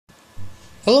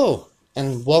Hello,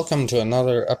 and welcome to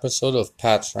another episode of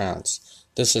Pat's Rants.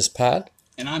 This is Pat,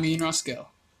 And I'm Ian Roscoe.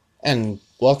 and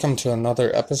welcome to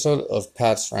another episode of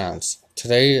Pat's Rants.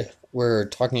 Today we're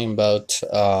talking about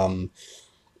Elon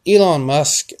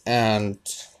Musk and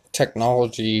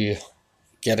technology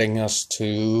getting us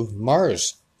to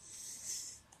Mars.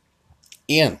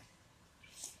 Ian,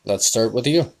 let's start with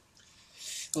you.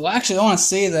 Well, actually, I want to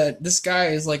say that this guy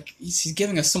is he's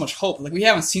giving us so much hope. Like, we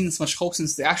haven't seen this much hope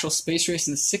since the actual space race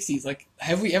in the 60s. Like,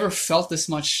 have we ever felt this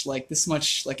much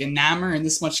enamor and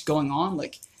this much going on?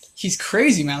 Like, he's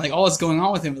crazy, man. Like, all that's going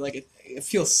on with him, like, it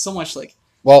feels so much like,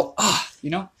 Well,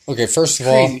 okay, It's first of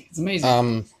all, crazy. It's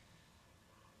amazing.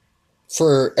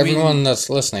 for I mean, everyone that's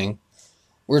listening,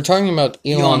 we're talking about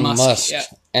Elon Musk yeah.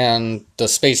 and the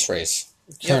space race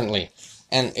currently.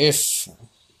 And if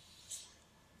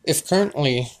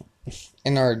currently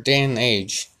in our day and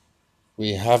age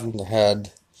we haven't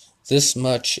had this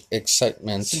much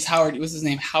excitement Since Howard, what's his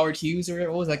name? Howard Hughes, or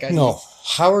what was that guy's name? No,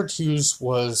 Howard Hughes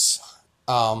was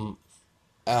an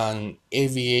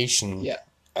aviation Yeah.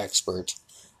 expert,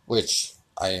 which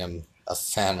I am a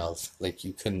fan of, like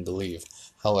you couldn't believe.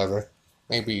 However,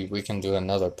 maybe we can do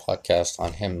another podcast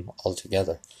on him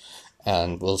altogether,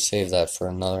 and we'll save that for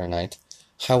another night.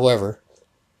 However,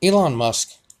 Elon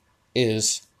Musk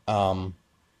is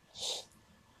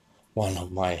one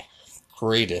of my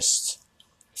greatest,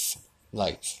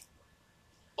 like,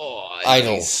 Oh,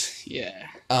 idols. Yeah.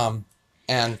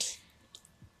 And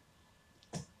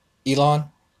Elon,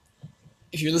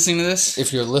 If you're listening to this,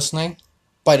 if you're listening,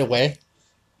 by the way,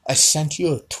 I sent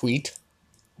you a tweet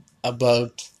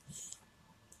about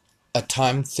a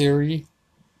time theory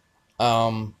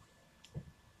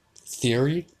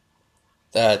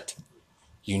that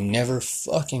you never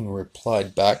fucking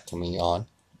replied back to me on.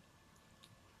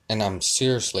 And I'm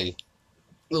seriously,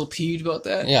 a little peeved about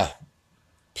that. yeah,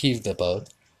 peeved about.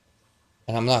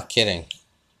 And I'm not kidding.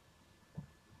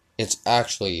 It's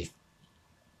actually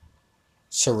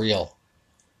surreal.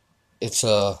 It's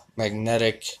a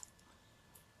magnetic,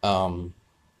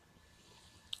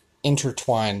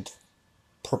 intertwined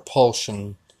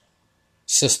propulsion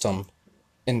system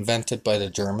invented by the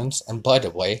Germans. And by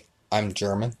the way, I'm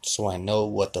German, so I know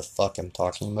what the fuck I'm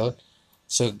talking about.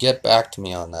 So get back to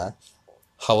me on that.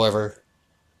 However,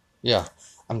 yeah,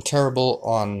 I'm terrible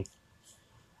on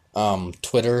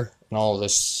Twitter and all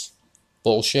this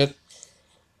bullshit.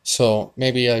 So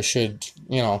maybe I should,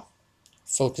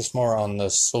 focus more on the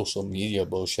social media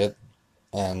bullshit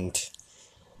and,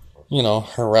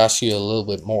 harass you a little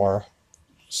bit more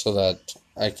so that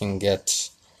I can get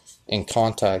in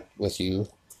contact with you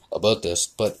about this.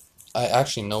 But I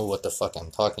actually know what the fuck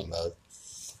I'm talking about.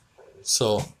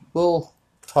 So we'll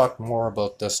talk more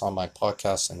about this on my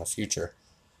podcast in the future.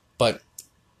 But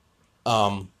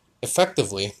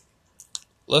effectively,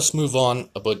 let's move on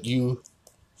about you.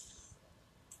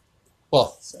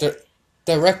 Well,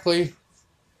 directly,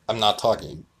 I'm not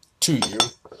talking to you.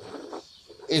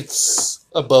 It's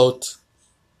about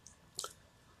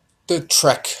the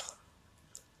trek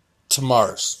to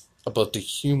Mars, about the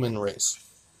human race.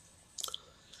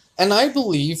 And I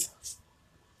believe,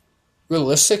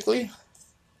 realistically,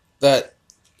 that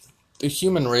the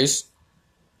human race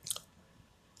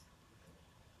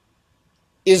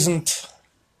isn't,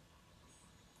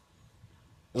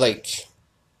 like,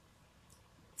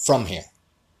 from here.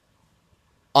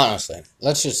 Honestly,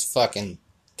 let's just fucking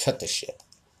cut the shit.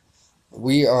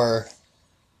 We are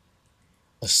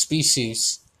a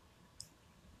species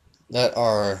that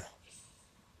are,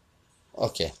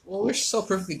 okay. Well, we're so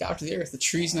perfectly adapted to the earth. The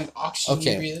trees make oxygen we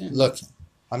Okay, breathe in. look,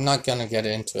 I'm not gonna get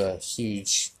into a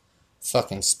huge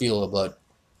fucking spiel about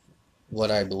what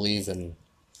I believe in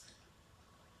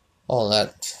all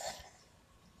that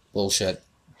bullshit.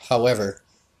 However,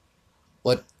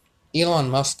 what Elon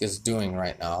Musk is doing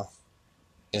right now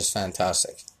is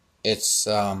fantastic. It's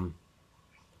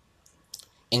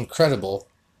incredible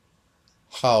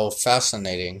how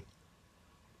fascinating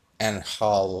and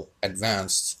how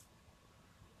advanced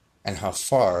and how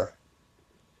far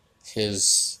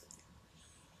his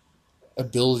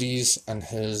abilities and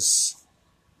his,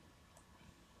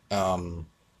 I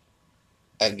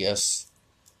guess,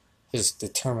 his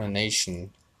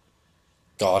determination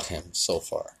got him so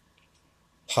far.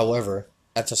 However,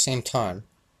 at the same time,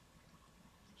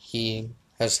 he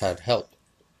has had help.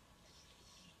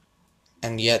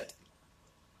 And yet,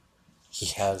 he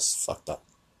has fucked up.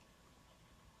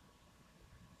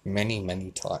 Many, many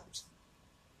times.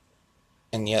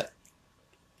 And yet,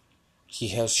 he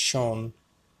has shown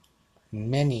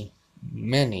many,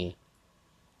 many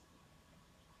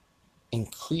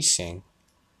increasing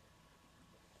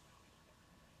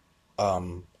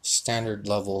standard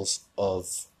levels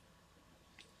of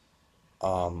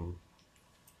I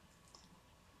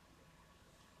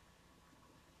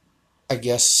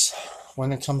guess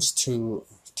when it comes to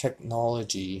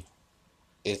technology,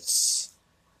 it's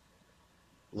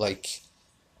like,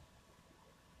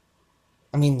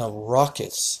 I mean, the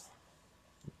rockets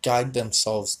guide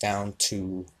themselves down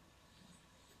to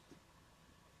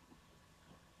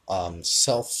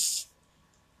self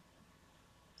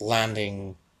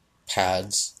landing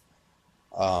pads,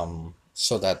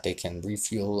 so that they can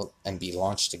refuel and be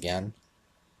launched again.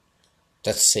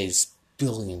 That saves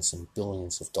billions and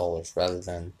billions of dollars rather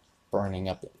than burning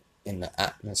up in the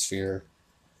atmosphere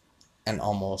and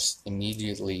almost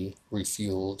immediately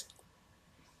refueled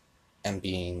and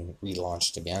being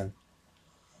relaunched again.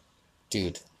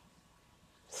 Dude,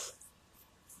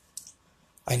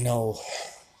 I know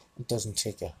it doesn't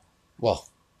take well,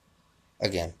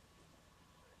 again,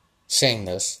 saying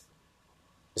this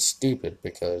is stupid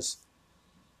because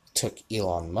it took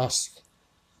Elon Musk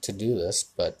to do this,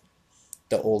 but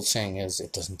the old saying is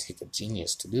it doesn't take a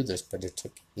genius to do this, but it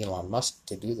took Elon Musk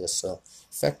to do this. So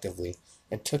effectively,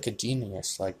 it took a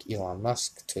genius like Elon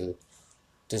Musk to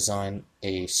design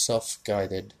a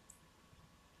self-guided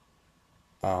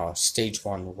stage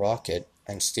 1 rocket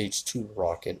and stage 2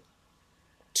 rocket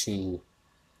to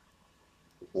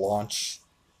launch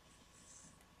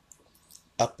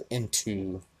up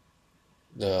into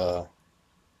the,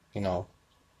 you know,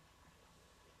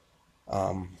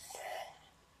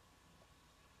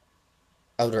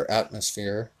 outer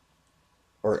atmosphere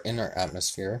or inner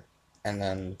atmosphere, and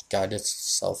then guide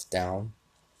itself down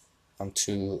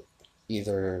onto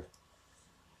either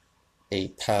a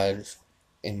pad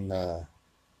in the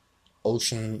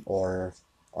ocean or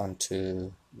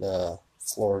onto the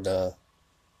Florida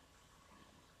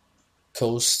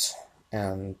coast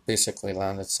and basically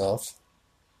land itself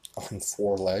on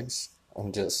 4 legs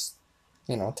and just,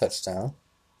 touch down.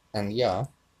 And yeah,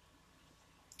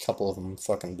 a couple of them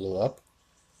fucking blew up,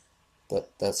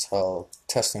 but that's how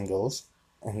testing goes.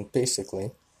 And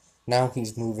basically, now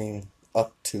he's moving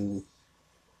up to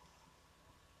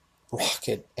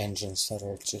rocket engines that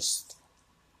are just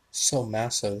so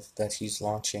massive that he's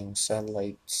launching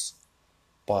satellites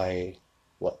by,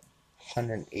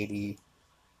 180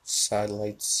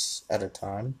 satellites at a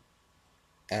time.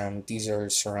 And these are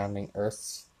surrounding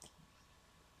Earth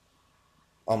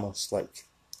almost like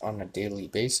on a daily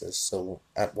basis. So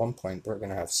at one point, we're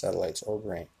going to have satellites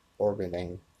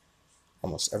orbiting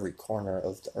almost every corner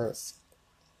of the Earth,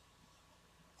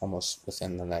 almost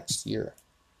within the next year.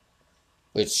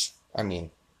 Which, I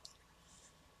mean,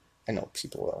 I know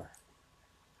people are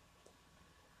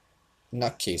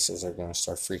nutcases are going to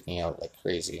start freaking out like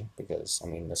crazy because, I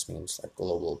mean, this means like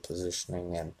global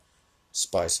positioning and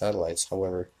spy satellites.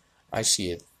 However, I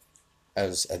see it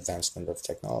as advancement of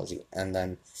technology. And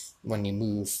then when you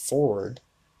move forward,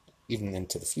 even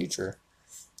into the future,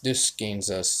 this gains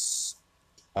us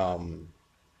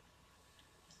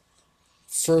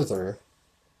further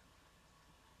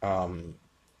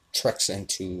treks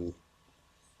into,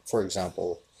 for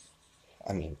example,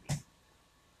 I mean,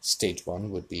 stage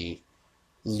 1 would be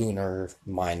lunar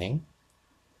mining,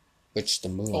 which the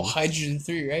moon... Oh, hydrogen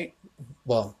 3, right?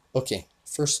 Well, okay,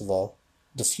 first of all,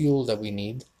 the fuel that we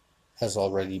need has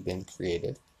already been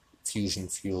created, fusion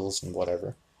fuels and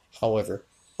whatever. However,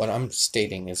 what I'm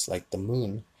stating is like the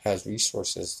moon has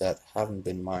resources that haven't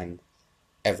been mined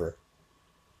ever.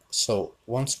 So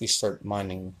once we start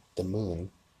mining the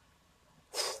moon,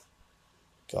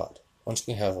 God, once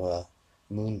we have a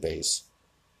moon base,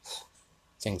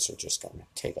 things are just going to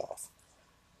take off.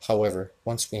 However,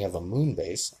 once we have a moon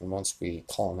base and once we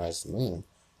colonize the moon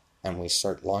and we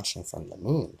start launching from the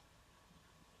moon,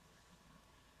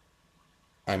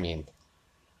 I mean,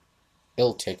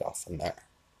 it'll take off from there.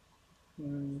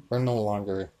 We're no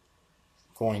longer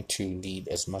going to need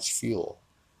as much fuel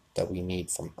that we need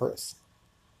from Earth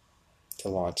to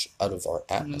launch out of our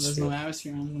atmosphere. There's no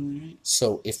atmosphere on the moon, right?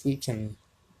 So if we can,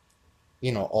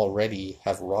 already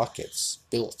have rockets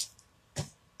built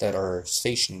that are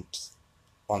stationed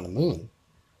on the moon,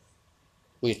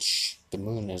 which the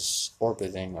moon is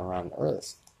orbiting around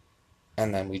Earth,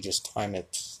 and then we just time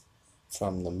it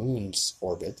from the moon's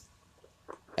orbit,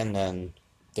 and then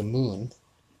the moon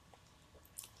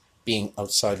being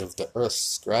outside of the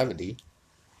Earth's gravity,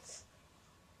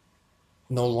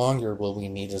 no longer will we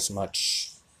need as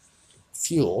much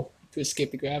fuel to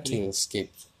escape the gravity. To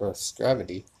escape Earth's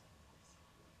gravity.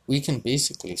 We can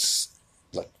basically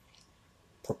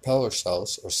propel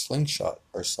ourselves or slingshot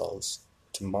ourselves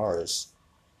to Mars.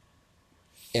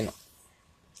 I'm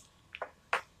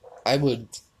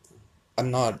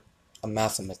not a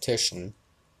mathematician,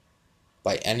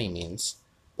 by any means,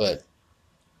 but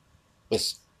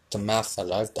with the math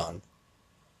that I've done,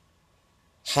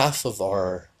 half of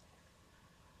our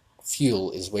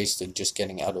fuel is wasted just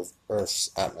getting out of Earth's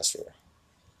atmosphere.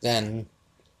 Then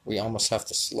we almost have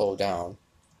to slow down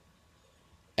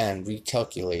and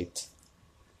recalculate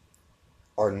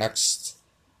our next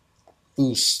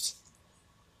boost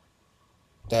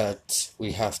that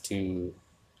we have to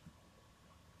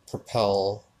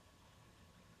propel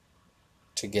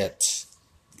to get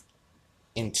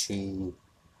into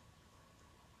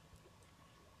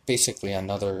basically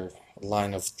another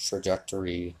line of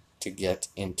trajectory to get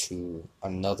into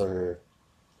another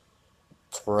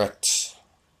correct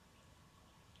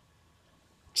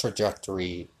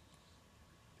trajectory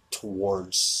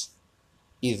towards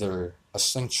either a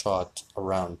slingshot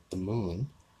around the moon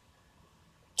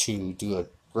to do a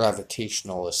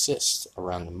gravitational assist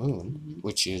around the moon,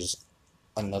 which is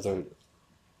another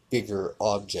bigger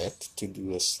object to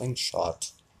do a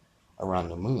slingshot around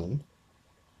the moon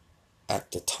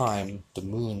at the time the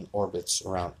moon orbits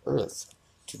around Earth,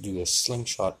 to do a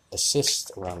slingshot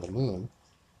assist around the moon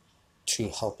to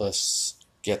help us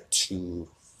get to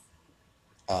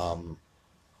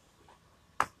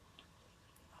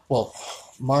well,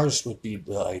 Mars would be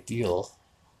the ideal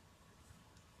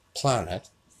planet.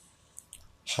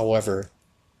 However,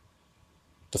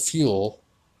 the fuel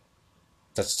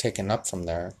that's taken up from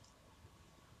there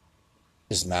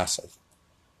is massive.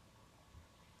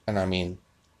 And I mean,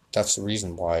 that's the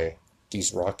reason why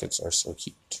these rockets are so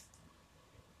huge.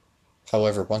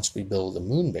 However, once we build a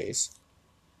moon base,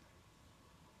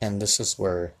 and this is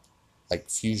where like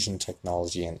fusion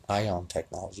technology and ion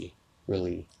technology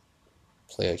really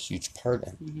play a huge part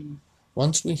in.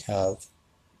 Once we have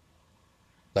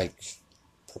like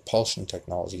propulsion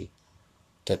technology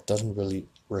that doesn't really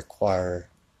require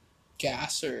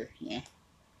gas or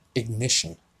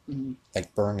ignition,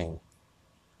 like burning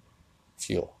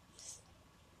fuel.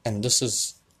 And this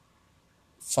is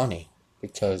funny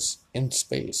because in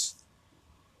space,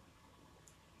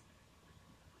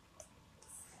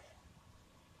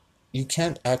 you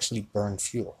can't actually burn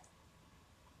fuel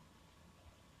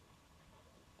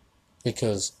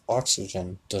because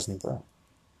oxygen doesn't burn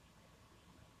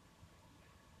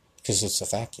because it's a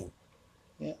vacuum.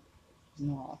 Yeah,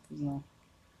 no.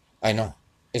 I know.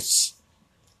 It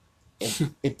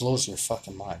blows your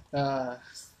fucking mind.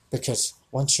 Because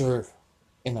once you're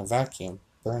in a vacuum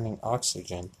burning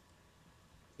oxygen,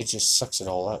 it just sucks it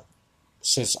all out.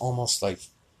 So it's almost like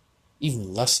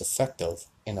even less effective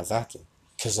in a vacuum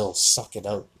because it'll suck it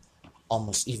out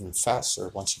almost even faster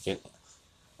once you get.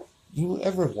 You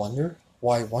ever wonder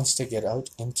why once they get out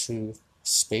into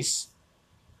space,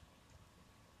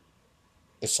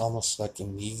 it's almost like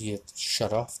immediate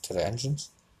shut off to the engines?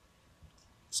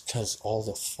 It's because all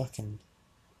the fucking...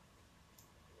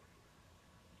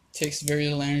 Takes very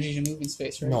little energy to move in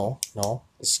space, right? No.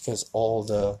 It's because all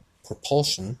the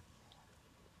propulsion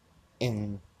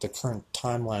in the current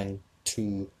timeline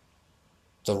to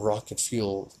the rocket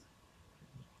fuel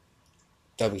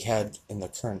that we had in the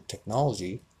current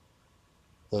technology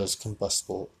was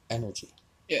combustible energy.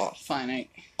 Yeah, finite.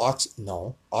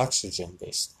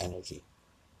 Oxygen-based energy.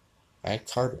 Right?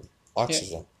 Carbon,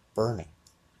 oxygen, burning.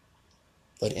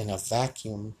 But in a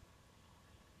vacuum,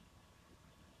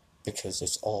 because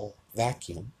it's all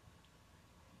vacuum,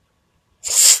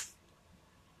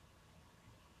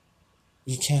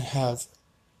 you can't have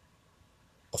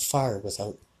a fire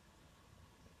without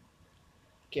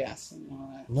gas and all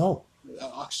that. No.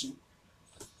 Without oxygen.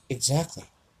 Exactly.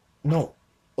 No.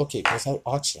 Okay, without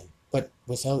oxygen, but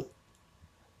without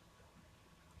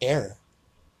air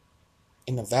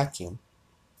in a vacuum,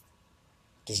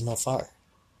 there's no fire.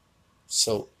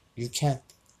 So you can't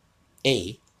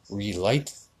A,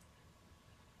 relight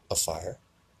a fire,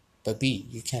 but B,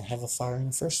 you can't have a fire in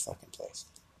the first fucking place.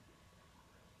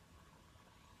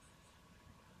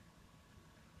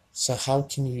 So how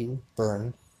can you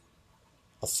burn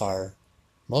a fire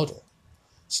motor?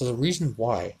 So the reason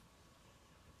why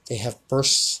they have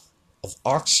bursts of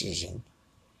oxygen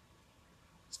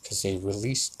is because they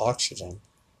release oxygen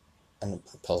and it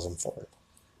propels them forward.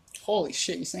 Holy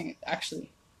shit, you're saying it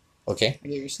actually. Okay? I get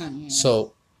what you're saying, yeah.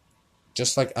 So,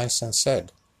 just like Einstein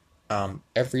said,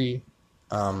 every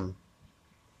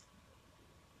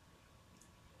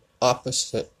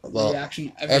opposite... Well,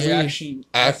 every action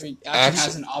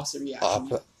has an opposite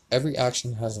reaction. Every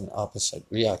action has an opposite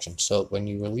reaction. So when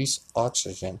you release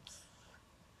oxygen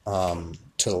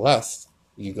to the left,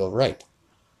 you go right.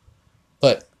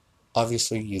 But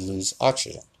obviously you lose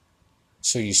oxygen.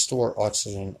 So you store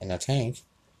oxygen in a tank,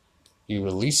 you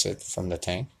release it from the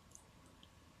tank,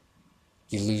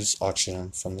 you lose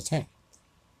oxygen from the tank.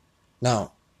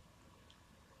 Now,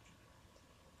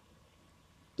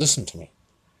 listen to me.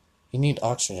 You need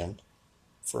oxygen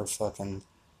for fucking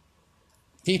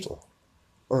people.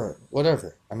 Or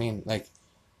whatever. I mean, like,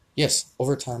 yes,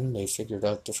 over time they figured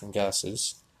out different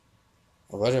gases.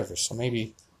 Or whatever. So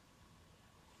maybe...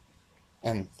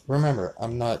 And remember,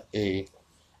 I'm not a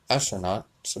astronaut,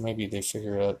 so maybe they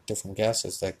figured out different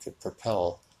gases that could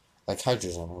propel, like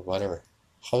hydrogen or whatever.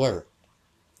 However,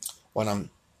 what I'm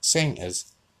saying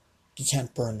is, you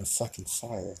can't burn a fucking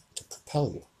fire to propel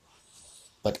you.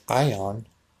 But ion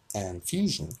and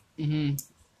fusion,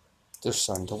 they're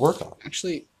starting to work on.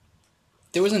 Actually,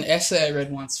 there was an essay I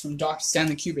read once from Dr.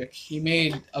 Stanley Kubrick. He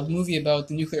made a movie about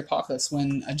the nuclear apocalypse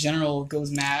when a general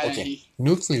goes mad. Okay,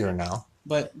 nuclear now.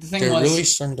 But the thing they're was, really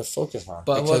starting to focus on.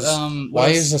 But because why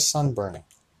is the sun burning?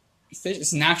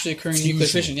 It's naturally occurring nuclear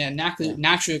fission. Yeah,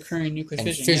 naturally occurring nuclear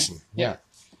fission. Fission, yeah.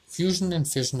 Fusion and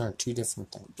fission are two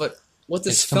different things. But what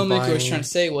this filmmaker was trying to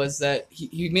say was that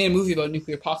he made a movie about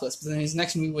nuclear apocalypse, but then his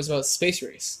next movie was about space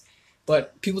race.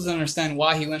 But people don't understand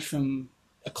why he went from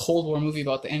a Cold War movie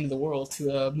about the end of the world to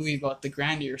a movie about the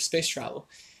grandeur of space travel.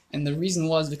 And the reason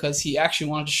was because he actually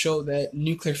wanted to show that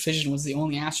nuclear fission was the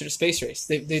only answer to space race.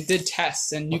 They did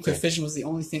tests, and nuclear fission was the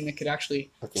only thing that could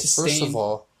actually sustain. First of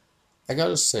all, I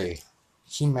gotta say,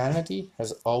 humanity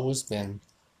has always been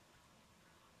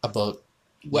about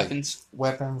weapons.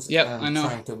 Weapons and I know.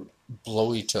 Trying to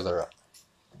blow each other up.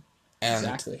 And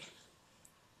exactly.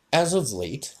 As of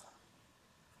late,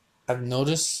 I've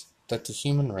noticed that the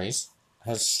human race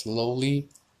has slowly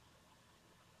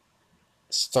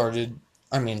started...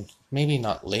 I mean, maybe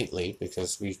not lately,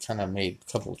 because we kind of made a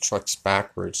couple trucks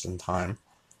backwards in time.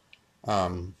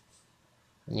 You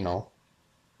know,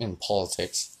 in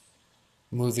politics.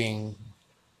 Moving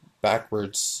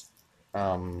backwards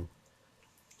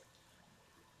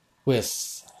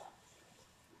with,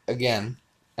 again,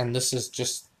 and this is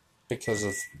just because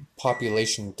of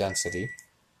population density.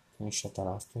 Can you shut that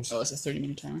off, please? Oh, it's a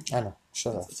 30-minute timer. I know.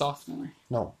 Shut off. It's off, don't worry.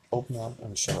 No, open up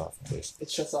and shut off, please.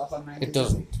 It shuts off on my... It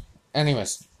doesn't.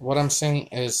 Anyways, what I'm saying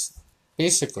is,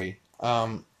 basically,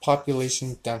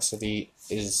 population density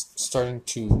is starting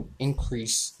to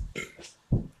increase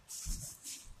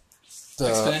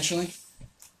exponentially?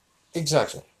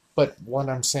 Exactly. But what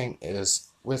I'm saying is,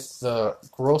 with the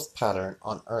growth pattern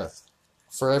on Earth,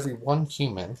 for every one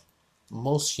human,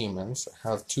 most humans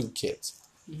have 2 kids.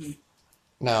 Mm-hmm.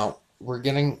 Now, we're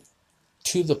getting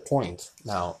to the point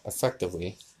now,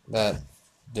 effectively, that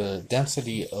the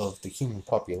density of the human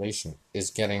population is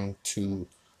getting to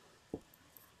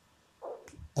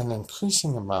an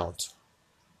increasing amount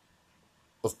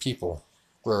of people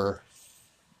where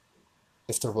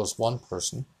if there was one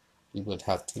person, you would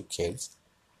have 2 kids,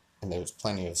 and there's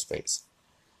plenty of space.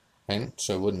 Right?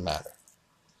 So it wouldn't matter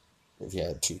if you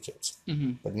had 2 kids.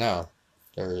 Mm-hmm. But now,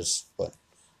 there's,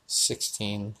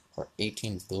 16 or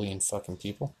 18 billion fucking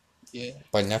people? Yeah.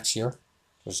 By next year,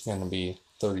 there's going to be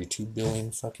 32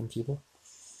 billion fucking people.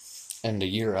 And the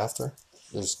year after,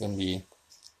 there's going to be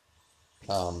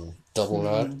double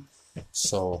that.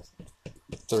 So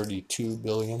 32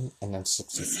 billion, and then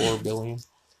 64 billion,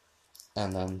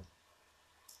 and then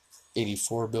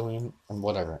 84 billion, and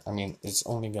whatever. I mean, it's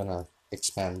only going to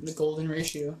expand. The golden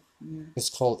ratio. Yeah. It's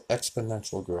called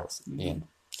exponential growth, Ian.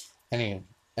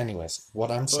 Anyways,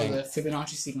 what I'm saying... the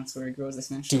Fibonacci sequence where it grows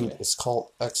exponentially. Dude, it's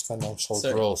called exponential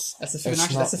growth. That's the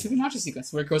Fibonacci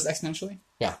sequence where it grows exponentially?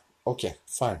 Yeah, okay,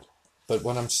 fine. But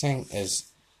what I'm saying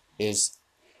is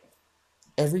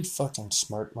every fucking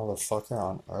smart motherfucker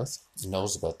on Earth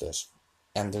knows about this.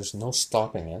 And there's no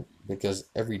stopping it, because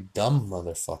every dumb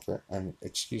motherfucker, and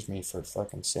excuse me for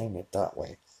fucking saying it that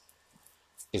way,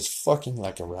 is fucking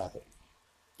like a rabbit.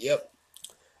 Yep.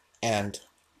 And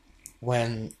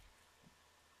when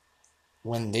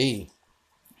they,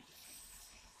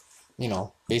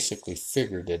 basically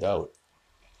figured it out,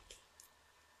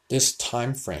 this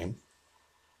time frame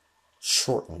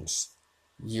shortens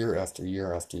year after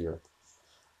year after year.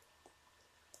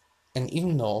 And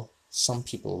even though some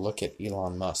people look at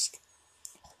Elon Musk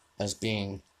as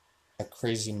being a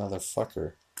crazy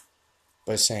motherfucker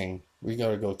by saying, we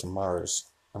gotta go to Mars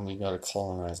and we gotta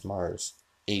colonize Mars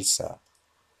ASAP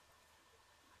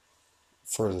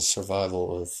for the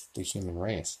survival of the human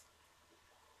race.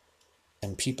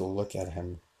 And people look at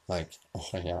him like, oh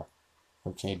yeah,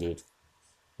 okay dude,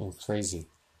 you're crazy.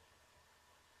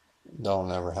 That'll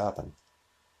never happen.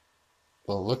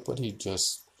 Well, look what he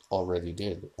just already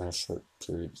did in a short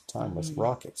period of time with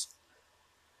rockets.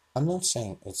 I'm not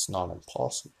saying it's not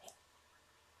impossible.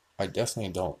 I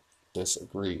definitely don't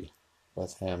disagree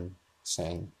with him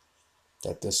saying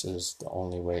that this is the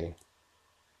only way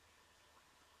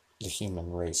the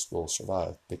human race will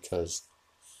survive, because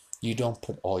you don't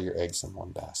put all your eggs in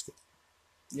one basket.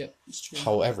 Yep, it's true.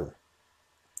 However,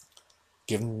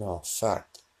 given the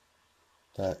fact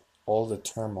that all the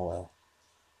turmoil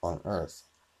on Earth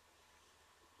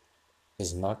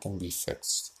is not going to be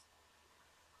fixed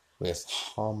with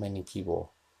how many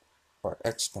people are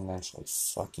exponentially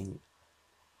fucking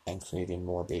and creating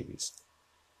more babies.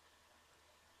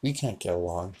 We can't get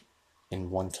along in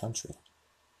one country,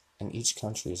 and each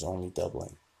country is only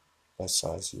doubling by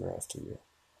size year after year.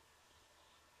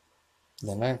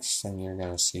 The next thing you're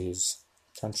going to see is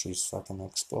countries fucking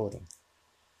exploding.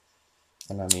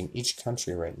 And I mean, each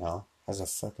country right now has a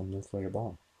fucking nuclear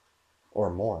bomb. Or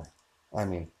more. I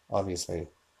mean, obviously,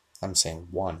 I'm saying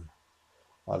one.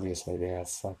 Obviously, they have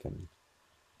fucking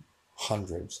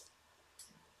hundreds.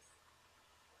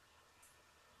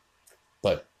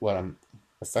 But what I'm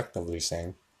effectively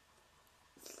saying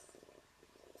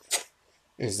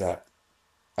is that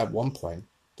at one point,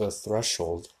 the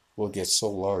threshold will get so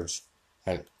large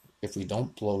that if we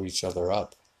don't blow each other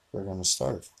up, we're going to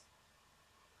starve.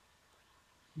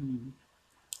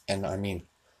 And I mean,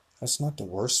 that's not the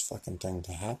worst fucking thing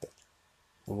to happen.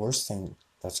 The worst thing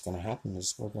that's going to happen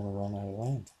is we're going to run out of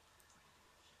land.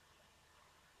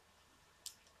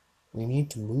 We need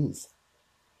to move.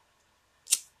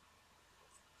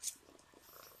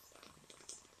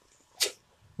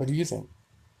 What do you think?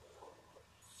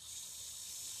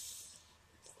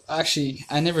 Actually,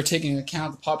 I never take into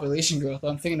account the population growth.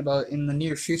 I'm thinking about in the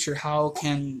near future, how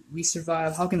can we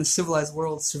survive? How can the civilized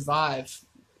world survive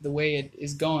the way it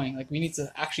is going? Like, we need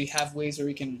to actually have ways where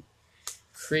we can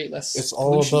create less It's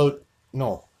all pollution. about,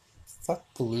 no,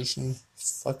 fuck pollution,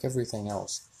 fuck everything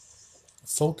else.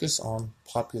 Focus on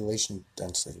population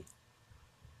density.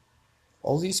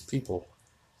 All these people,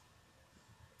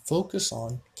 focus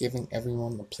on giving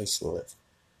everyone a place to live.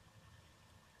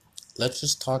 Let's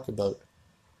just talk about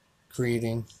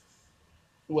creating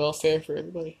welfare for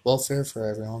everybody. Welfare for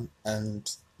everyone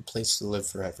and a place to live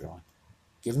for everyone.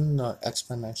 Given the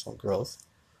exponential growth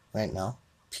right now,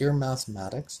 pure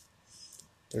mathematics,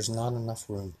 there's not enough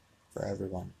room for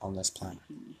everyone on this planet.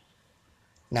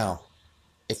 Now,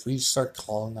 if we start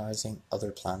colonizing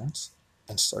other planets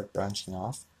and start branching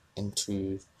off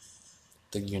into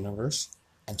the universe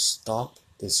and stop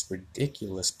this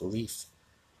ridiculous belief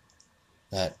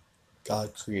that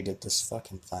God created this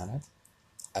fucking planet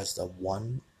as the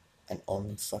one and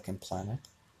only fucking planet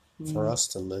for us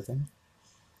to live in,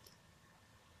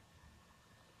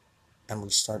 and we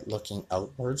start looking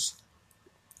outwards,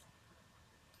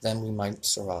 then we might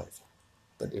survive.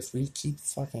 But if we keep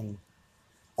fucking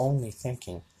only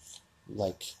thinking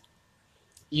like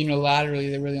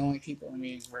unilaterally, they were the only people. I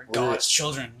mean, we're God's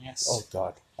children, yes. Oh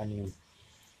God, I mean,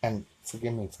 and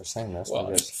forgive me for saying this, well,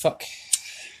 because fuck,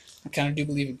 I kind of do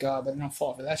believe in God, but I don't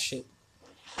fall for that shit.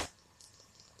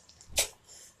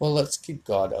 Well, let's keep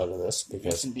God out of this, because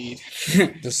Yes, indeed.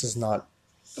 this is not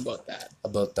about that.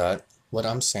 About that. What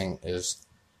I'm saying is,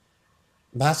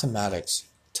 mathematics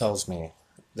tells me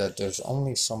that there's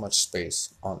only so much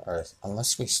space on Earth.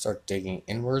 Unless we start digging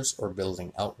inwards or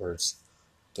building outwards,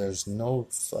 there's no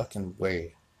fucking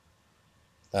way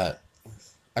that,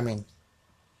 I mean,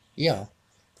 yeah,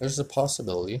 there's a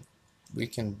possibility we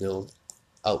can build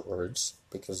outwards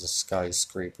because of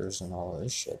skyscrapers and all of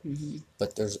this shit.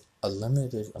 But there's a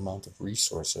limited amount of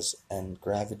resources, and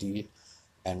gravity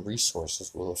and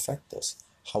resources will affect this.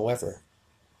 However,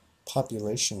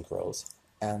 population growth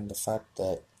and the fact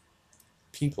that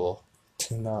people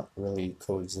do not really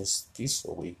coexist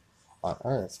peacefully on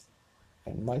Earth,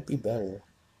 it might be better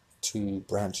to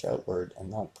branch outward and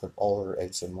not put all our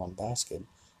eggs in one basket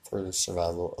for the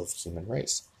survival of the human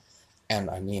race.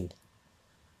 And I mean,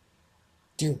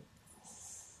 dude,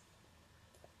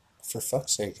 for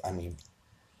fuck's sake, I mean,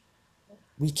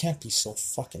 we can't be so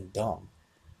fucking dumb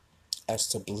as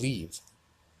to believe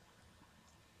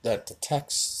that the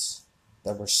texts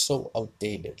that were so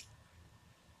outdated,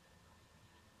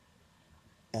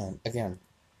 and again,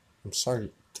 I'm sorry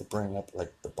to bring up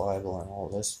like the Bible and all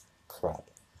this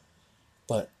crap,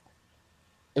 but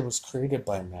it was created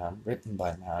by man, written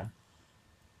by man,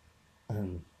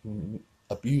 and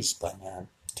abused by man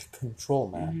to control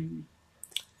man.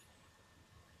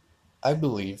 I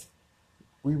believe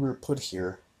we were put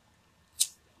here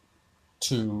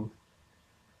to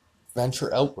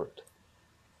venture outward.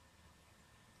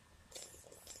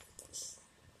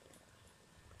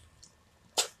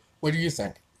 What do you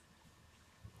think?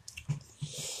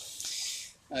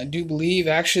 I do believe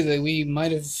actually that we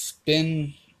might have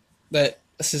been, that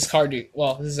this is hard to,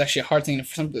 well, this is actually a hard thing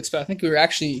for some people to expect. I think we were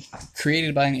actually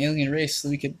created by an alien race so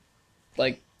we could,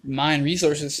 like, mine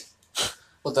resources.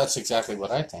 Well, that's exactly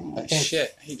what I think. I Oh, think,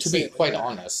 shit. I hate to say be it, but quite yeah.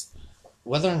 honest,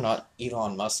 whether or not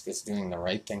Elon Musk is doing the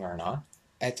right thing or not,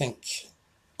 I think,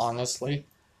 honestly,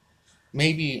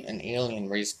 maybe an alien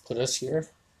race put us here,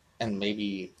 and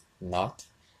maybe not.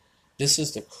 This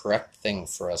is the correct thing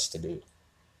for us to do.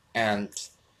 And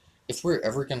if we're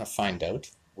ever going to find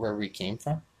out where we came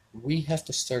from, we have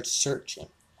to start searching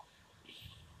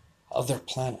other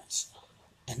planets.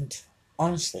 And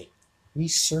honestly, we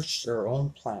searched our own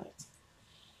planet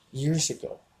years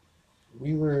ago.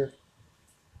 We were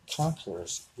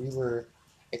conquerors, we were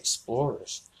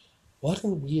explorers. What are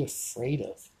we afraid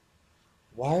of?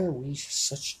 Why are we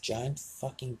such giant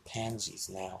fucking pansies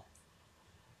now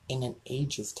in an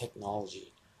age of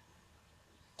technology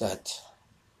that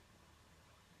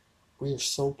we are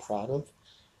so proud of?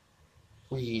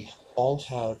 We all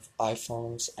have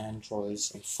iPhones,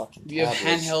 Androids, and fucking We have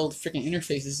tablets. handheld freaking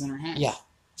interfaces in our hand. Yeah.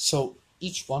 So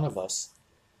each one of us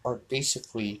are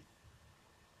basically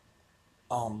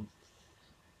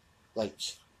like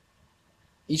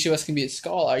Each of us can be a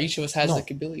scholar. Each of us has no,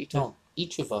 the ability to. no.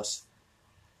 Each of us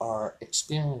are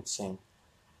experiencing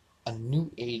a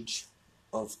new age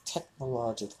of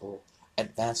technological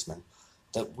advancement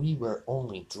that we were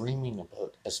only dreaming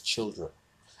about as children,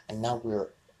 and now we're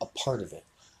a part of it.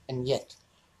 And yet,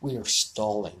 we are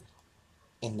stalling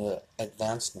in the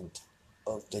advancement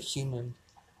of the human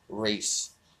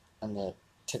race and the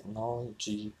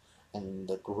technology and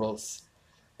the growth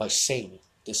by saying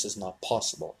this is not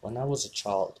possible. When I was a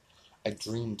child, I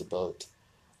dreamed about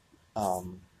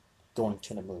going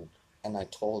to the moon, and I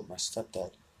told my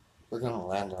stepdad, we're going to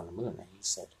land on the moon, and he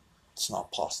said, it's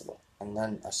not possible. And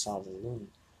then I saw the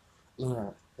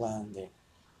lunar landing,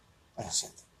 and I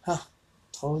said,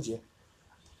 told you.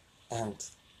 And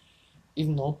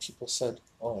even though people said,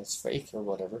 oh, it's fake or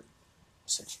whatever, I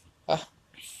said,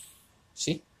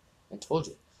 see, I told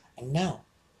you. And now,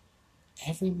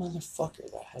 every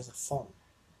motherfucker that has a phone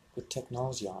with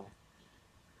technology on it,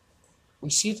 we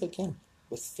see it again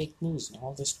with fake news and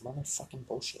all this motherfucking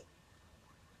bullshit.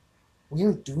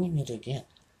 We're doing it again.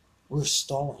 We're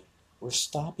stalling. We're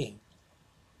stopping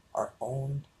our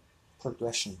own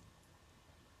progression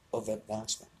of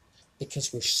advancement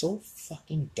because we're so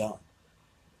fucking dumb.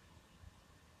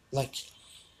 Like,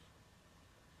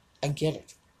 I get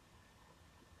it.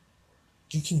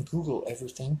 You can Google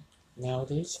everything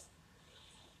nowadays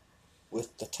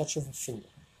with the touch of a finger.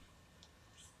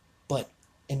 But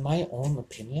in my own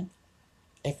opinion,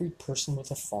 every person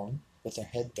with a phone, with their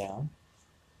head down,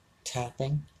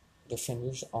 tapping their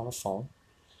fingers on a phone,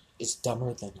 is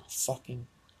dumber than a fucking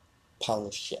pile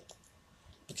of shit.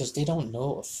 Because they don't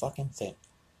know a fucking thing.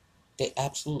 They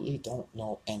absolutely don't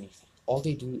know anything. All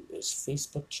they do is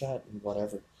Facebook chat and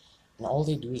whatever. And all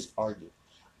they do is argue.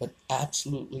 But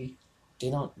absolutely, they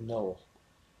don't know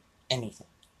anything.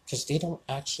 Because they don't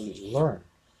actually learn.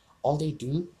 All they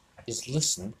do is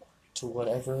listen to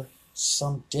whatever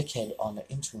some dickhead on the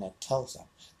internet tells them.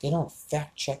 They don't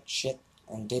fact check shit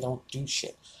and they don't do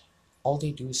shit. All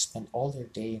they do is spend all their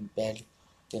day in bed.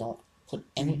 They don't put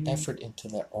any effort into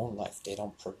their own life. They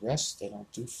don't progress. They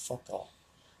don't do fuck all.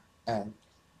 And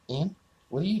Ian,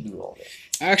 what do you do all day?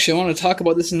 Actually, I want to talk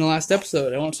about this in the last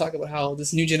episode. I want to talk about how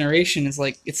this new generation is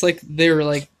like. It's like they're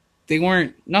like they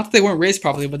weren't not that they weren't raised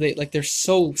properly, but they're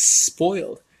so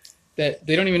spoiled that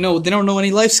they don't even know they don't know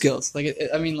any life skills.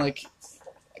 I mean, like,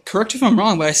 correct if I'm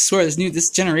wrong, but I swear this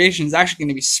generation is actually going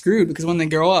to be screwed because when they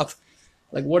grow up,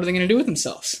 like, what are they going to do with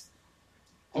themselves?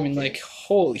 I mean, like,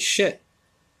 holy shit.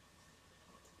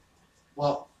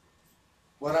 Well,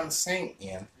 what I'm saying,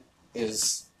 Ian,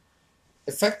 is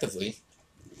effectively,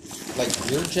 like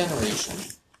your generation,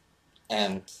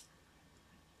 and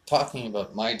talking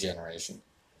about my generation,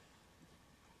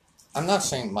 I'm not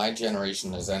saying my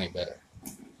generation is any better.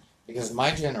 Because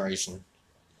my generation,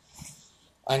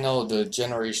 I know the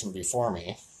generation before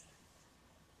me,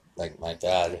 like my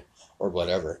dad or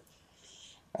whatever,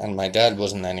 and my dad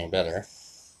wasn't any better.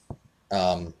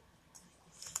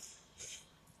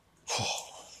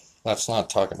 Let's not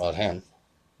talk about him.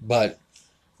 But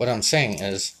what I'm saying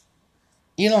is,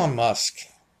 Elon Musk,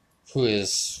 who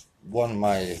is one of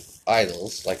my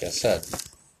idols, like I said,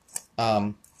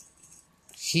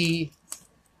 he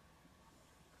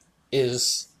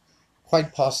is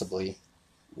quite possibly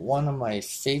one of my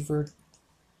favorite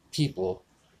people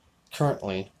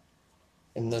currently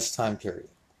in this time period.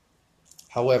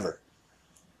 However,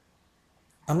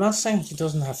 I'm not saying he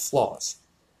doesn't have flaws.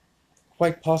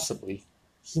 Quite possibly,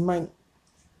 he might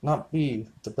not be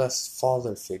the best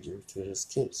father figure to his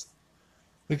kids.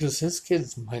 Because his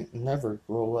kids might never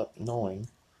grow up knowing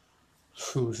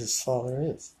who his father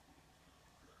is.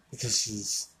 Because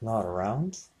he's not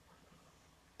around,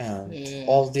 And Yeah.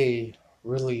 all they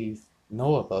really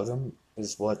know about him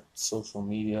is what social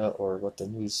media or what the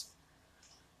news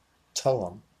tell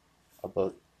them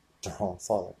about their own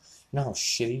father. You know how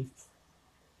shitty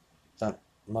that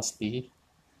must be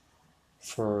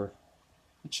for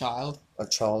A child. a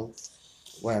child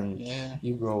when Yeah.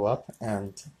 you grow up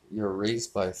and you're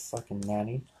raised by a fucking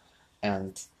nanny,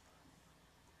 and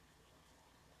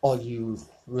all you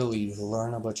really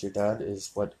learn about your dad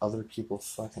is what other people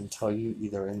fucking tell you,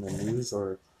 either in the news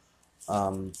or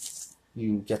um,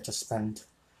 you get to spend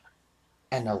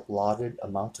an allotted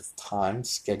amount of time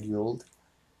scheduled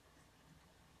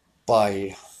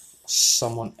by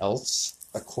someone else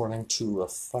according to a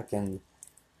fucking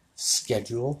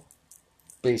schedule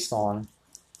based on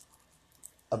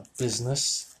a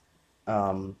business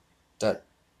that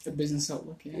The business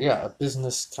outlook. Yeah. yeah, a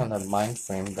business kind of mind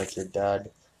frame that your dad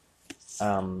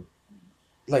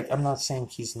like, I'm not saying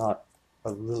he's not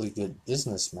a really good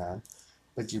businessman,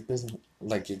 but your business,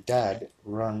 like your dad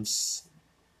runs,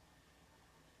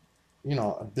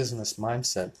 a business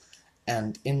mindset,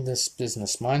 and in this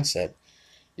business mindset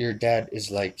your dad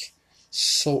is like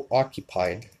so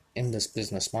occupied in this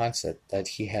business mindset that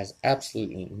he has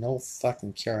absolutely no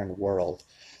fucking care in the world,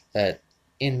 that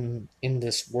in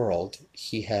this world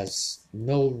he has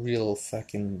no real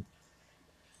fucking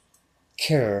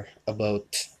care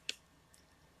about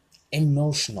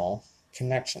emotional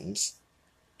connections.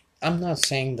 I'm not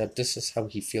saying that this is how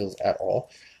he feels at all.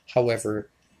 However,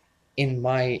 in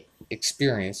my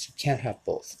experience, you can't have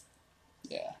both.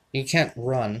 Yeah. You can't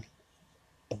run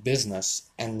a business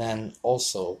and then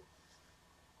also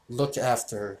look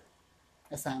after,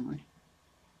 A family.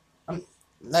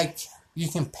 like, you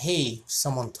can pay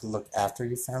someone to look after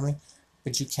your family,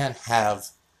 but you can't have,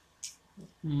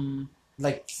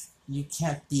 like, you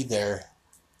can't be there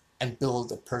and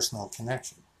build a personal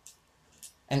connection.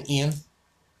 And Ian,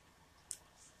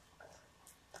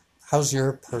 how's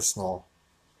your personal?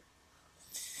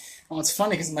 Well, it's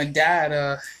funny because my dad,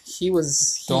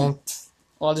 Don't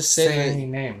Well, I'll just say say any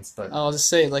names, but I'll just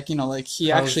say, like, like he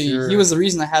How's actually your- he was the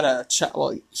reason I had a child.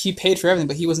 Well, he paid for everything,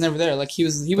 but he was never there. Like he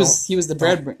was the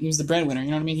breadwinner. You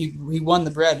know what I mean? He won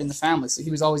the bread in the family, so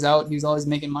he was always out. He was always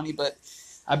making money, but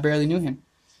I barely knew him.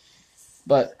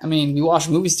 But I mean, we watched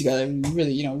movies together. We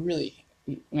really.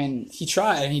 I mean, he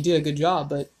tried and he did a good job,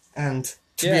 but And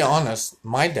to be Yeah. honest,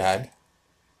 my dad,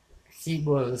 he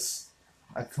was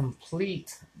a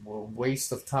complete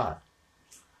waste of time.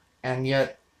 And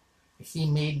yet, he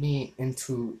made me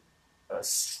into a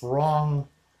strong,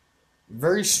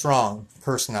 very strong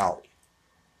personality.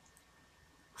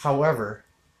 However,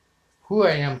 who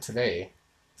I am today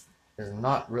is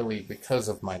not really because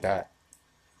of my dad.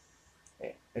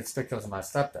 It's because of my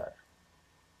stepdad.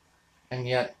 And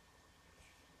yet,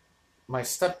 my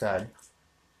stepdad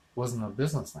wasn't a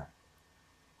businessman.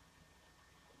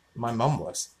 My mom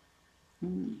was.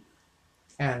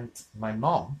 And my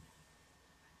mom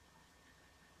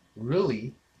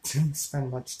really didn't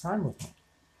spend much time with me.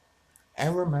 I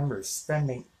remember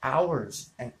spending hours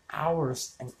and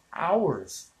hours and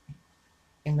hours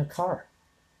in the car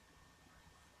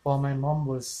while my mom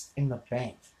was in the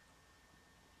bank.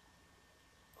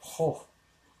 Oh,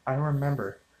 I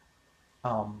remember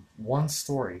one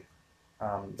story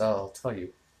that I'll tell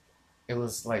you. It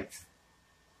was like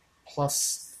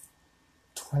plus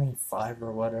 25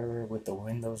 or whatever with the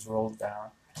windows rolled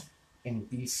down in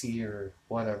BC or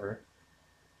whatever.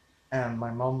 And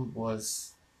my mom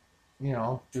was,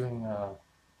 doing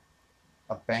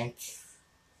a bank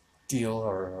deal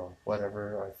or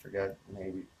whatever. I forget,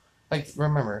 maybe. Like,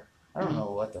 remember, I don't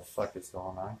know what the fuck is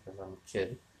going on because I'm a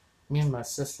kid. Me and my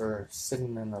sister are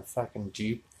sitting in a fucking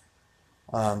Jeep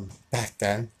back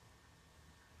then.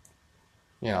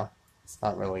 It's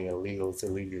not really illegal to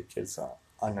leave your kids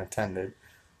unattended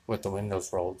with the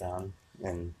windows rolled down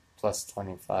in plus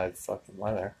 25 fucking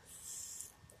weather.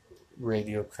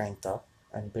 Radio cranked up,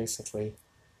 and basically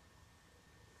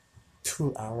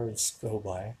 2 hours go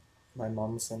by. My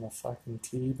mom's in a fucking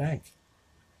TD Bank.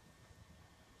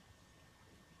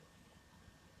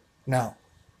 Now,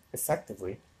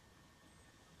 effectively,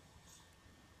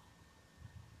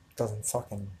 doesn't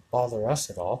fucking bother us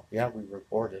at all. Yeah, we were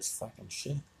bored as fucking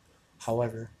shit.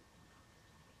 However,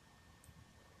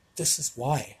 this is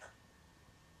why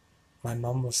my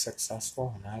mom was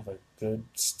successful and I have a good,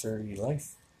 sturdy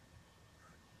life.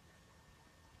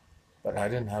 But I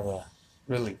didn't have a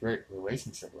really great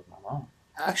relationship with my mom.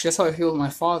 actually, that's how I feel with my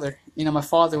father. My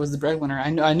father was the breadwinner.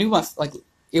 I knew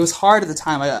it was hard at the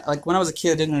time. Like when I was a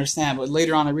kid, I didn't understand, but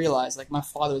later on, I realized like my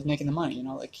father was making the money.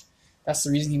 Like that's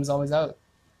the reason he was always out.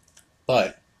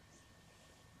 But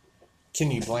can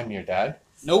you blame your dad?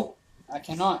 Nope. I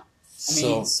cannot.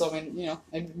 So,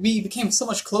 We became so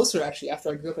much closer actually after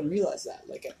I grew up and realized that.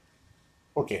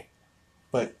 okay,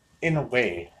 but in a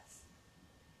way,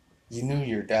 you knew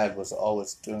your dad was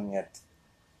always doing it.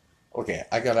 Okay,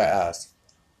 I gotta ask,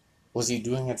 was he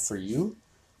doing it for you,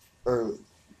 or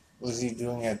was he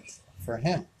doing it for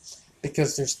him?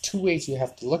 Because there's two ways you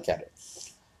have to look at it.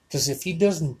 Because if he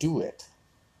doesn't do it,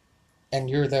 and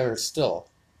you're there still,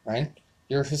 right?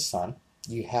 You're his son.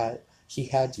 He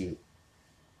had you.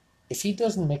 If he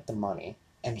doesn't make the money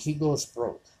and he goes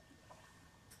broke,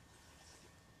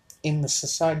 in the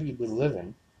society we live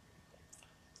in,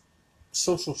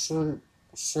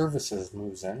 services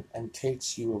moves in and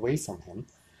takes you away from him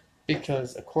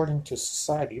because according to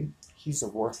society, he's a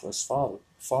worthless father.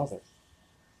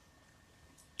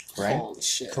 Right? Holy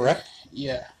shit. Correct?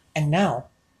 Yeah. And now,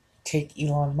 take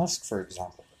Elon Musk for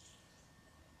example.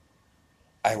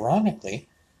 Ironically,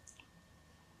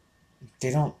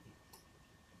 they don't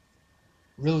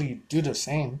really do the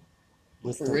same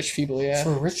for rich people, yeah.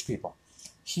 For rich people.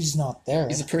 He's not there.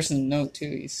 He's a person of note too.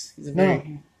 He's a No.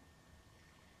 very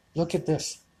Look at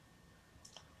this.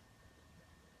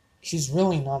 He's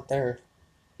really not there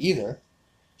either.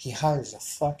 He hires a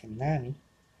fucking nanny.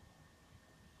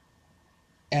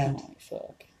 And oh,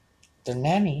 fuck. the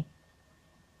nanny,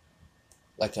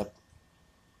 like a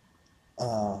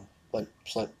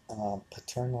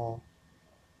paternal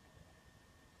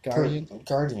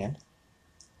guardian,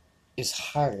 is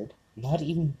hired, not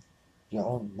even your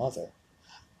own mother.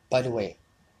 By the way,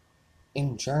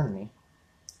 in Germany,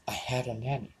 I had a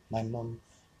nanny. My mom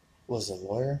was a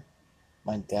lawyer.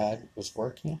 My dad was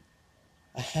working.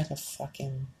 I had a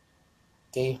fucking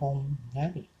day-home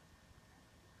nanny.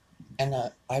 And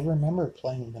I remember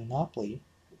playing Monopoly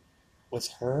with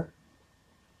her,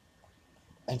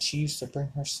 and she used to bring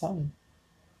her son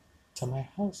to my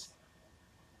house.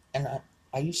 And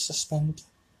I used to spend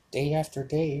day after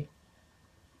day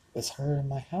with her in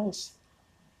my house.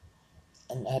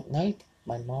 And at night,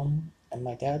 my mom and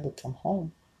my dad would come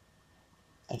home,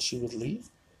 and she would leave,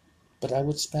 but I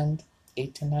would spend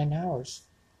 8 to 9 hours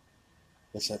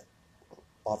with it,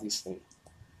 obviously,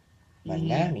 my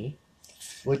nanny,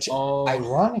 which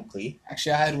ironically,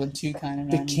 actually I had one too, kind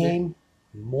of became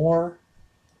more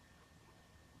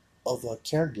of a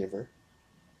caregiver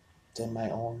than my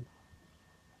own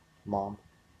mom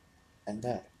and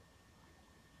dad.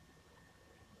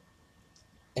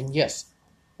 And yes,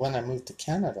 when I moved to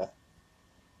Canada,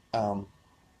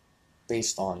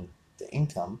 based on the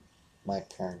income my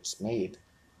parents made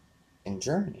in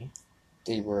Germany,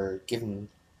 they were given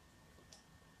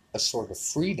a sort of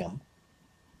freedom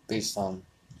based on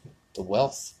the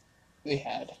wealth they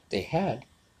had.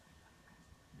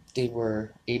 They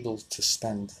were able to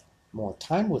spend more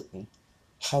time with me.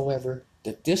 However,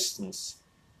 the distance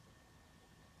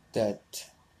that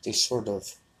they sort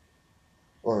of,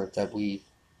 or that we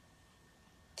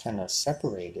kind of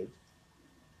separated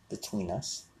between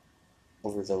us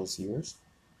over those years,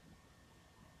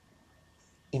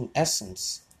 in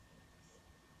essence,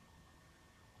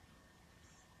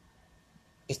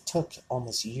 it took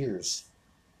almost years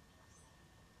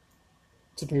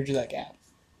to bridge that gap.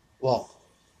 Well,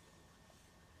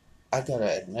 I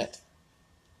gotta admit,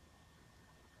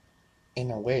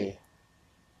 in a way,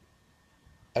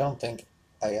 I don't think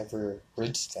I ever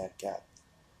bridged that gap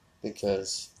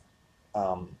because,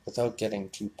 without getting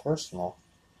too personal,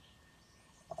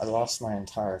 I lost my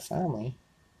entire family,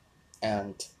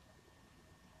 and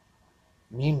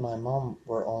me and my mom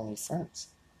were only friends.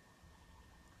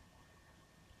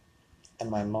 And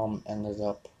my mom ended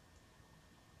up,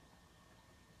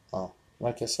 well,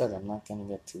 like I said, I'm not going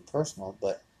to get too personal,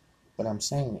 but what I'm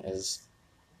saying is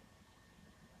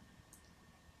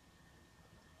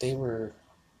they were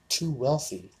too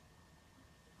wealthy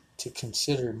to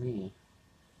consider me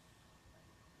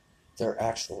their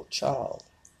actual child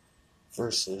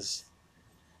versus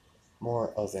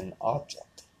more of an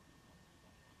object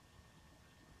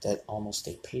that almost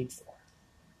they paid for.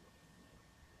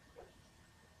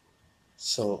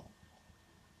 So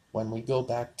when we go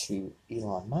back to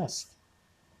Elon Musk,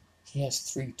 he has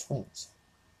 3 twins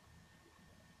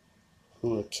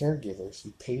who a caregiver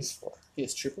he pays for. He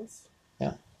has triplets?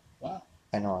 Yeah. Wow.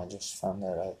 I know, I just found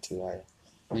that out too. I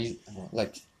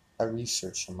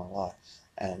researched him a lot,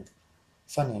 and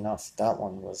funny enough, that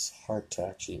one was hard to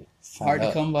actually find Hard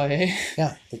to come by, eh?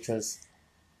 Yeah, because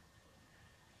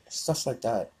stuff like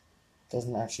that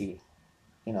doesn't actually,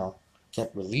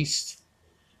 get released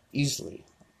easily,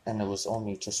 and it was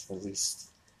only just released.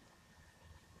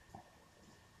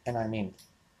 And I mean,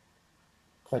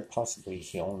 quite possibly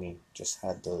he only just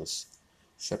had those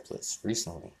triplets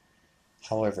recently.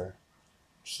 However,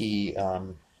 he,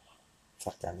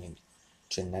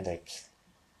 genetic.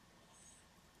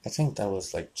 I think that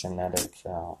was like genetic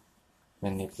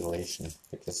manipulation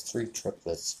because 3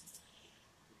 triplets.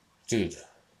 Dude,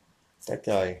 that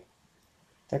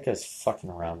guy's fucking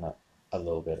around a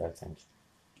little bit, I think.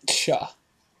 Yeah.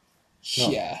 No,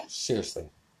 Yeah. seriously.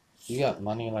 You got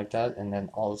money like that and then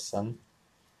all of a sudden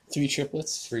 3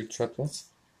 triplets? 3 triplets?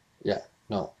 Yeah,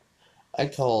 no. I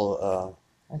call a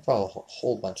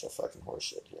whole bunch of fucking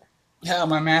horseshit here. Yeah,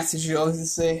 my math teacher always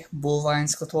used to say, Bulvine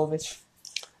Skletovich.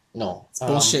 No. It's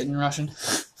bullshit in Russian.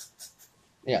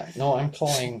 Yeah, no, I'm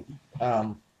calling,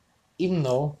 even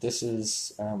though this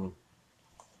is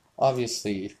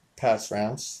obviously past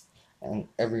rounds and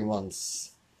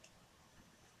everyone's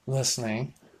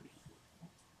listening.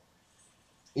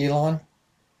 Elon,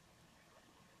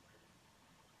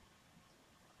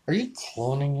 are you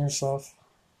cloning yourself?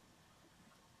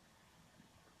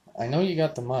 I know you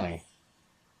got the money,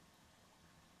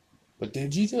 but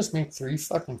did you just make 3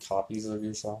 fucking copies of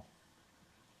yourself?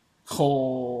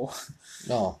 Oh,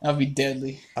 No, that'd be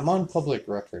deadly. I'm on public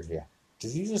record here.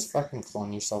 Did you just fucking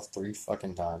clone yourself 3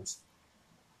 fucking times?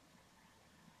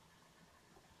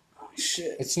 Oh,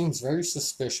 shit. It seems very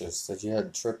suspicious that you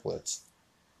had triplets.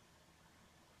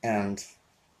 And,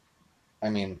 I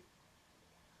mean,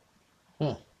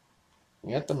 you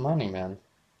got the money, man.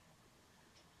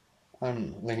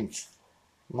 I'm like,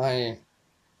 my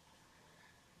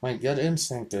gut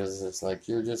instinct is, it's like,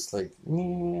 you're just like,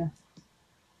 yeah.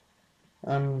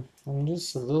 I'm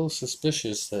just a little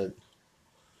suspicious that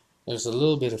there's a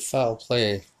little bit of foul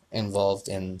play involved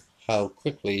in how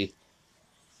quickly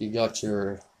you got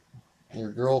your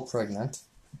girl pregnant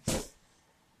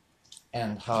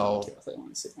and how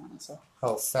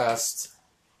fast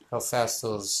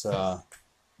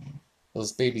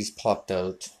those babies popped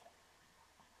out,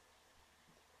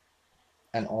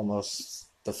 and almost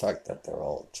the fact that they're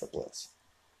all triplets.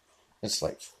 It's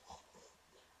like,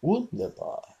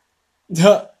 wunderbar.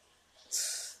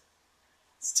 It's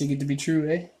too good to be true,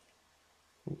 eh?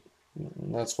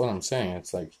 That's what I'm saying.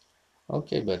 It's like,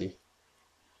 okay, buddy.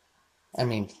 I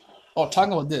mean, oh,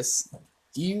 talking about this,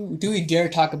 do we dare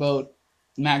talk about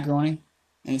Matt Groening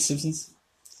and The Simpsons?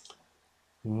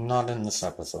 not in this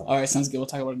episode. All right, sounds good. We'll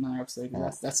talk about it in another episode. Yeah.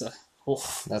 That's a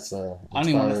I don't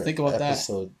even want to think about that.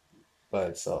 episode by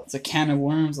itself. It's a can of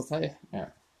worms, I'll tell you. Yeah,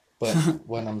 but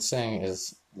what I'm saying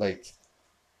is, like,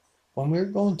 when we're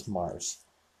going to Mars,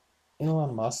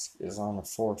 Elon Musk is on the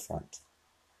forefront,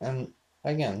 and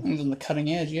again, He's on the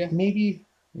cutting edge, yeah. maybe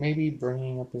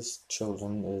bringing up his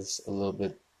children is a little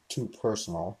bit too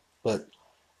personal, but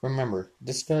remember,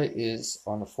 this guy is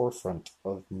on the forefront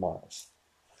of Mars,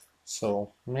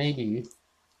 so maybe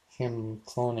him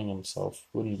cloning himself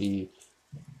wouldn't be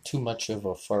too much of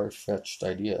a far-fetched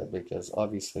idea, because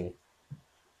obviously,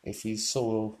 if he's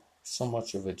so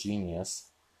much of a genius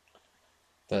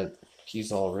that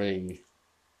he's already,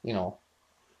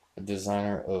 a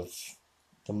designer of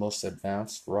the most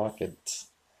advanced rocket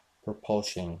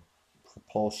propulsion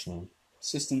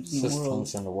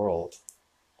Systems in the world,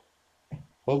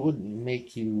 what would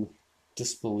make you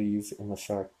disbelieve in the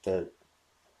fact that,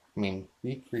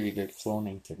 we created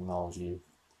cloning technology?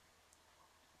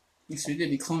 Yes, we did.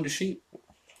 He cloned a sheep.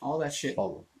 All that shit.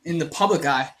 Oh, In the public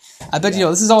eye. I bet Yeah.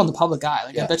 this is all in the public eye.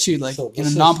 Like, Yeah. I bet you, So in this a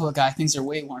is- non-public eye, things are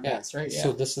way more advanced, right? Yeah.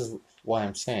 So this is why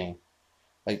I'm saying,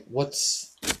 like,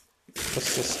 what's to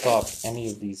stop any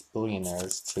of these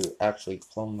billionaires to actually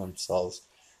clone themselves,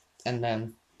 and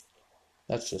then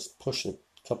let's just push it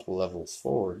a couple levels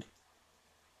forward.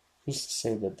 Who's to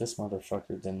say that this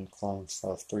motherfucker didn't clone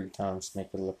himself 3 times to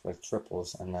make it look like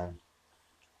triples, and then,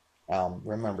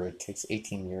 remember, it takes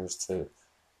 18 years to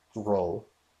grow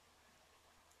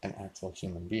an actual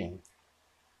human being.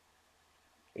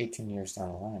 18 years down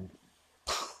the line,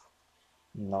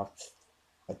 knock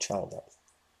a child out.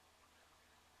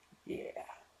 Yeah.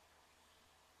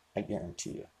 I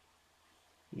guarantee you,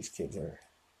 these kids are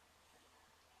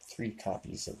 3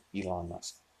 copies of Elon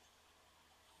Musk.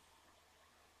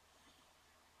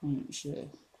 Shit.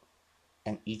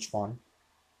 And each one,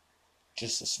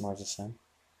 just as smart as him,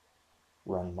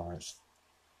 run Mars.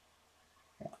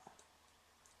 Yeah.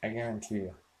 I guarantee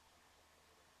you.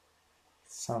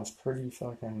 Sounds pretty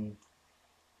fucking...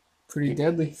 Pretty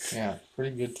deadly. Yeah,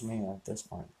 pretty good to me at this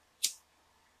point.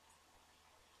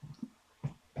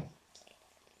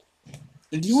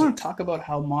 Do you want to talk about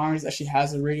how Mars actually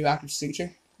has a radioactive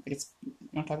signature? You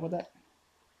want to talk about that?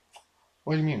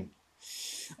 What do you mean?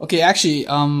 Okay, actually,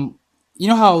 you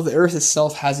know how the Earth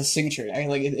itself has a signature, right?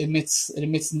 Like it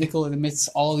emits nickel, it emits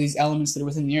all these elements that are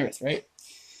within the Earth, right?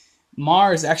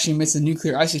 Mars actually emits a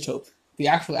nuclear isotope the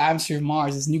actual atmosphere of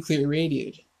Mars is nuclear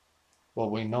irradiated. Well,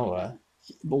 we know that.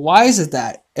 But why is it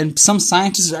that? And some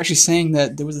scientists are actually saying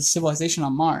that there was a civilization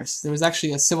on Mars. There was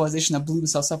actually a civilization that blew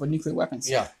themselves up with nuclear weapons.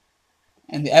 Yeah.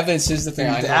 And the evidence is that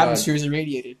Yeah, I the know atmosphere that. is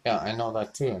irradiated. Yeah, I know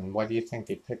that too. And why do you think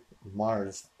they picked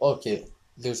Mars? Okay,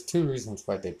 there's two reasons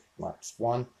why they picked Mars.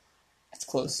 One, It's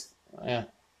close. yeah,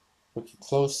 okay,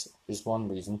 close is one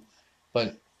reason.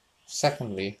 But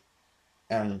secondly,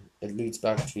 and it leads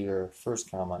back to your first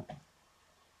comment,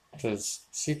 because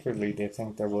secretly they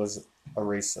think there was a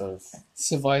race of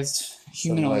Civilized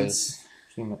humanoids.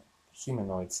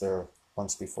 humanoids there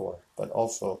once before. But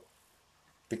also,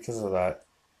 because of that,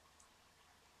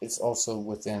 it's also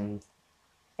within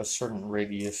a certain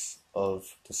radius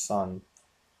of the sun,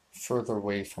 further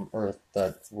away from Earth,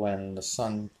 that when the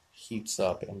sun heats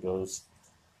up and goes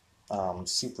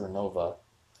supernova,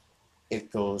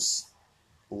 it goes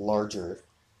larger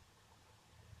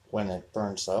when it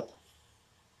burns up,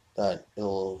 that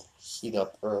it'll heat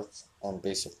up Earth and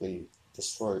basically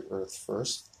destroy Earth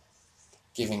first,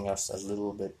 giving us a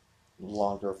little bit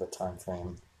longer of a time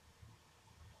frame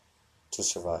to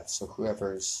survive. So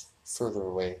whoever's further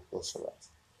away will survive.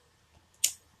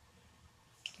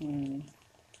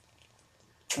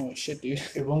 Holy shit, dude.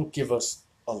 It won't give us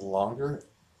a longer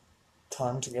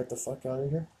time to get the fuck out of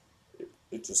here.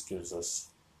 It just gives us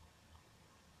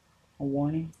A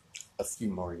warning? a few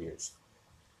more years.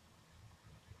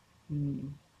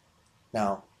 Mm.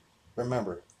 Now,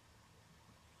 remember,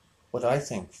 what I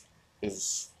think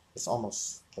is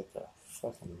almost like a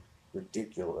fucking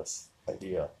ridiculous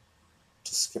idea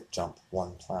to skip jump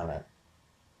one planet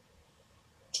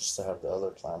just to have the other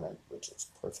planet, which is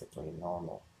perfectly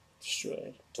normal,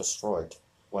 destroyed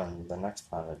when the next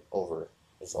planet over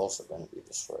is also going to be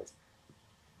destroyed.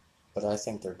 What I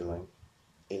think they're doing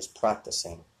is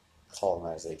practicing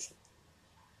colonization.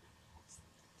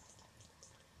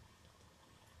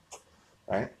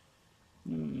 Right?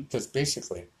 Because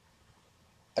basically,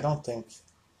 I don't think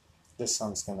this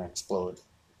sun's going to explode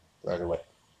right away.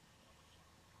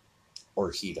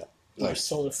 Or heat up. Like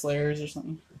solar flares or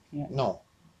something? Yeah. No.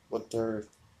 What they're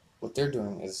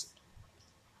doing is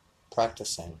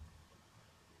practicing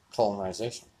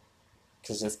colonization.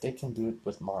 Because if they can do it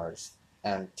with Mars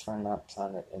and turn that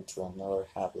planet into another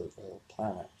habitable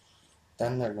planet,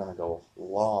 then they're going to go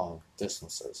long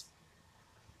distances.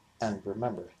 And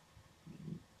remember,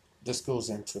 this goes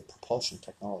into propulsion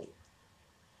technology.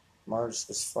 Mars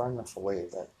is far enough away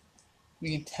that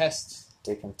we can test.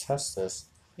 They can test this,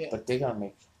 yeah. But they gotta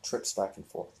make trips back and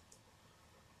forth.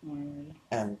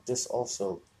 And this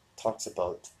also talks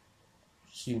about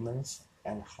humans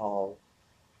and how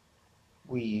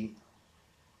we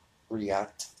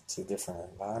react to different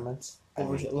environments.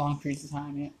 Over long periods of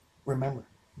time, yeah. Remember,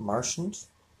 Martians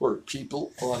or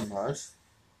people on Mars,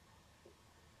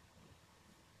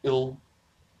 it'll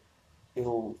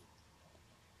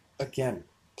again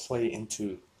play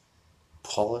into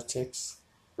politics,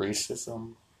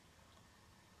 racism,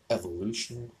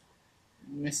 evolution,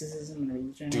 mysticism and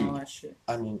religion. Dude, and all that shit.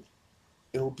 I mean,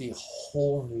 it'll be a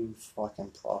whole new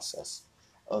fucking process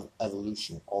of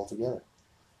evolution altogether.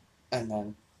 And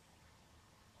then,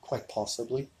 quite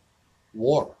possibly,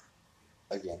 war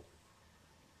again.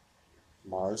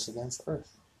 Mars against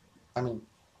Earth. I mean,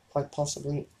 quite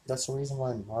possibly, that's the reason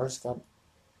why Mars got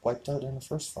wiped out in the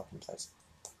first fucking place.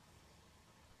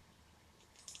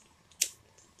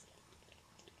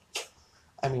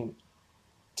 I mean,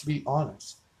 to be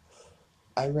honest,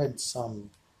 I read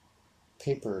some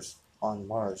papers on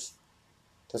Mars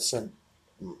that said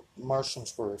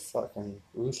Martians were fucking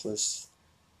ruthless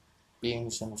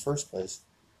beings in the first place.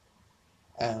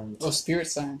 And spirit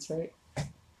science, right?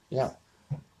 Yeah.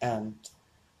 And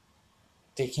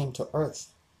they came to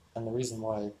Earth. And the reason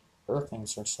why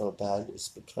Earthlings are so bad is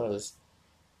because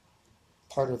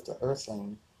part of the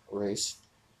Earthling race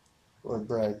were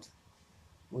bred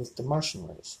with the Martian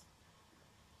race.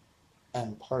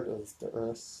 And part of the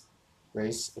Earth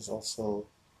race is also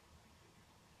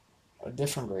a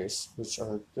different race, which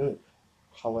are good.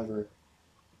 However,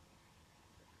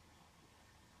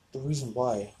 the reason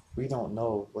why we don't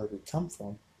know where we come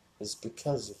from is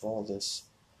because of all this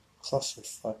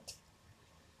clusterfucked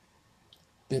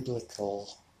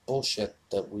biblical bullshit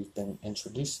that we've been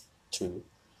introduced to,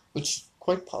 which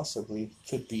quite possibly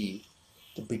could be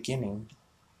the beginning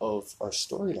of our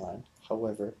storyline.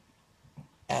 However,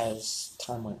 as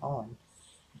time went on,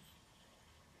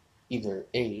 either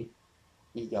A,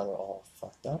 we got it all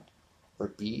fucked up, or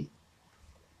B,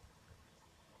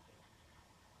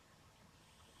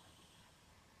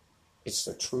 it's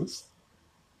the truth,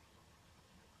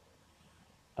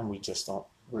 and we just don't,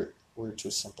 we're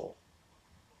too simple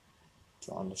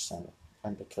to understand it.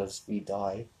 And because we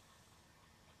die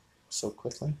so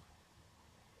quickly,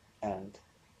 and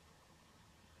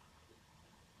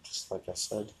just like I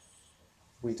said,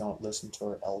 we don't listen to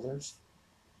our elders,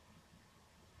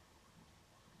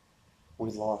 we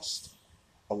lost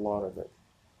a lot of it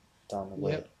down the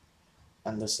way. Yep.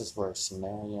 And this is where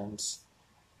Sumerians,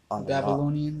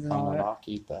 Babylonians and all that.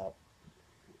 Anunnaki,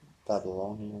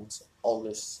 Babylonians, all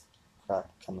this crap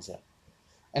comes in.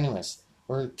 Anyways,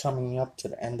 we're coming up to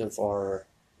the end of our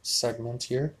segment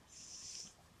here.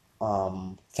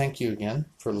 Thank you again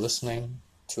for listening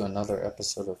to another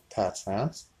episode of Pat's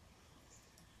Rants.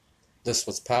 This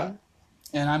was Pat.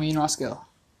 And I'm Ian Roskill.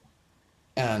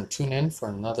 And tune in for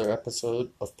another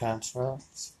episode of Pat's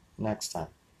Rants next time.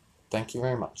 Thank you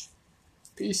very much.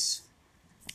 Peace.